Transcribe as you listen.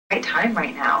time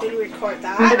right now. Did we record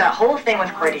that? We did that whole thing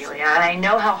with Cordelia, and I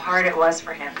know how hard it was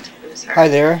for him to lose her. Hi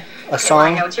there, a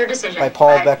song It's your decision, by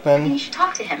Paul but Beckman, you should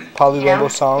talk to him. Palu Rainbow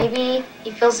song, Maybe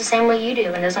he feels the same way you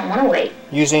do and doesn't want to wait.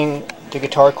 using the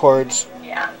guitar chords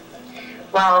Yeah.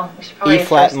 Well, we should probably E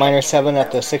flat minor 7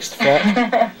 at the 6th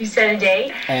fret You set a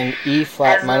date? and E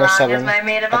flat minor 7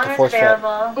 at the 4th fret.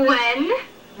 When?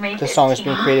 This song has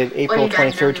been created April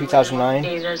 23rd, 2009.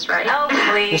 Right? Oh,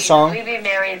 please. This song We'd be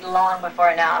married long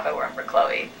before now if it weren't for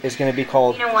Chloe. is going to be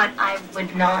called You know what? I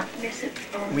would not miss it.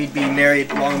 We'd Be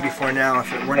Married Long Before Now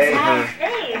if it weren't for her.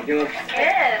 Hey. Good.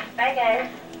 Bye, guys.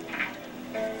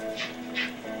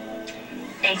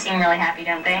 They seem really happy,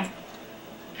 don't they?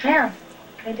 Yeah,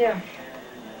 they do.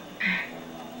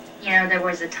 You know, there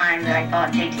was a time that I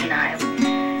thought JT and I would...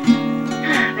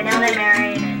 But now they're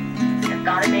married, and they've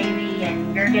got a baby,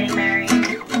 and you're getting married.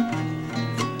 Hey,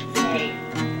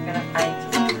 you're gonna fight.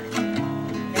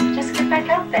 Maybe just get back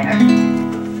out there. I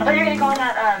thought you were gonna go on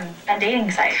that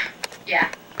dating site. Yeah,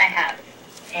 I have.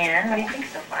 And what do you think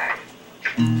so far?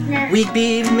 We'd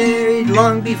be married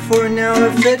long before now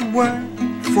if it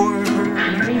weren't for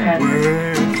her.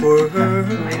 Weren't for her.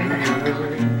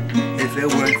 If it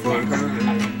weren't for her.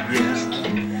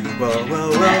 Yeah. Well.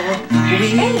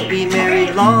 We'd be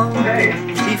married long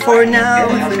before now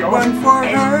if it weren't for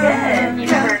her.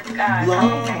 Yeah.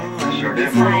 Long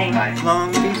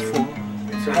before.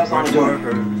 For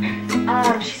her.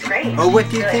 She's great. Oh, what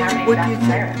do you think? What do you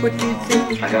think? What do you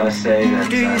think? I gotta say that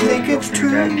Do you think it's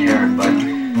your dad true? cared, but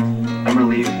I'm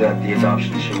relieved that the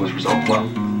adoption issue was resolved well.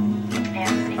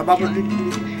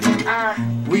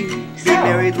 We'd be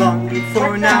married long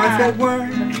before now if it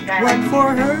weren't for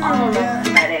her. Yeah.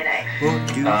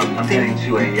 What do you I'm heading think?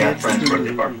 to a it's friend's true?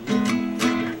 birthday party.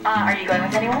 Are you going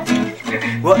with anyone?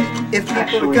 Well, if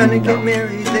people are gonna get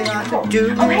married, they ought to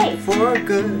do it for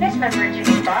good. There's my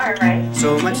Virginia bar, right?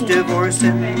 So much divorce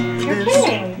in You're this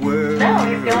kidding. world. No,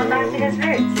 he's going back to his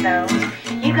roots, so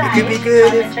you It guys could be should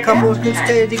good come and if check couples it could out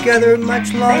stay sometime. together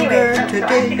much longer Anyway, so I have to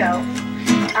today. go.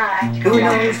 Who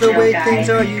knows the way things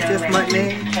are, you go just and might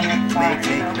make hang at the bar.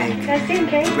 make. Guys, see you,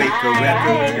 okay? Break a Bye.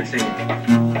 record. Good seeing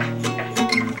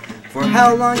you. For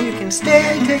how long you can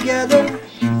stay together,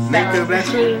 make a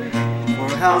record. For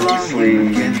how long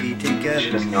you can be You together.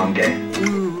 should just know I'm gay.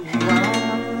 Ooh.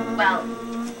 Well,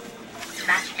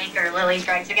 matchmaker Lily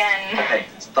strikes again. Hey,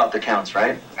 it's thought that counts,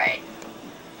 right? Right.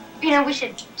 You know, we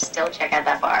should still check out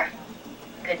that bar.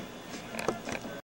 Good